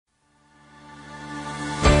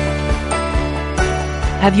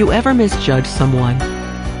Have you ever misjudged someone?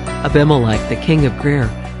 Abimelech, the king of Gerar,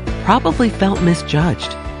 probably felt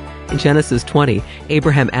misjudged. In Genesis 20,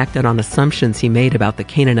 Abraham acted on assumptions he made about the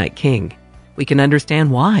Canaanite king. We can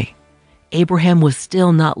understand why. Abraham was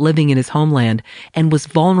still not living in his homeland and was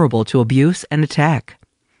vulnerable to abuse and attack.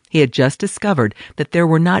 He had just discovered that there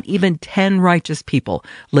were not even 10 righteous people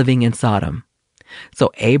living in Sodom.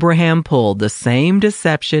 So Abraham pulled the same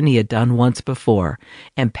deception he had done once before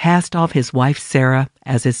and passed off his wife Sarah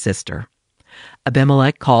as his sister.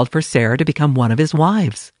 Abimelech called for Sarah to become one of his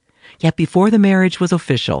wives. Yet before the marriage was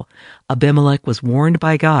official, Abimelech was warned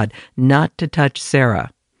by God not to touch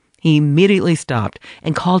Sarah. He immediately stopped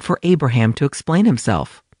and called for Abraham to explain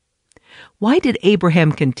himself. Why did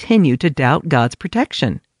Abraham continue to doubt God's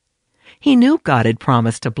protection? He knew God had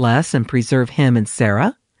promised to bless and preserve him and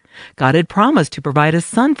Sarah. God had promised to provide a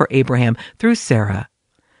son for Abraham through Sarah.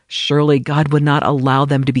 Surely God would not allow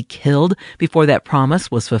them to be killed before that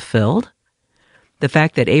promise was fulfilled. The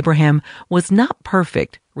fact that Abraham was not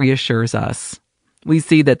perfect reassures us. We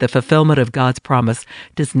see that the fulfillment of God's promise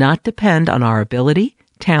does not depend on our ability,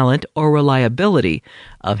 talent, or reliability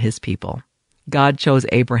of his people. God chose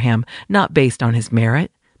Abraham not based on his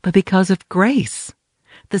merit, but because of grace.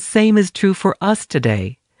 The same is true for us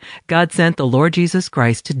today. God sent the Lord Jesus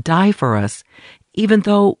Christ to die for us, even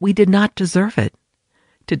though we did not deserve it.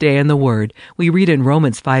 Today in the Word, we read in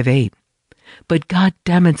Romans 5:8, "But God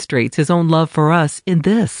demonstrates his own love for us in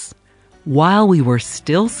this: while we were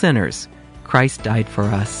still sinners, Christ died for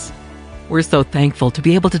us." We're so thankful to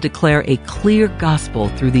be able to declare a clear gospel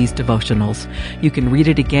through these devotionals. You can read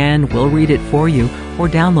it again, we'll read it for you, or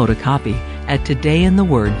download a copy at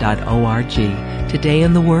todayintheword.org.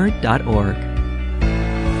 todayintheword.org.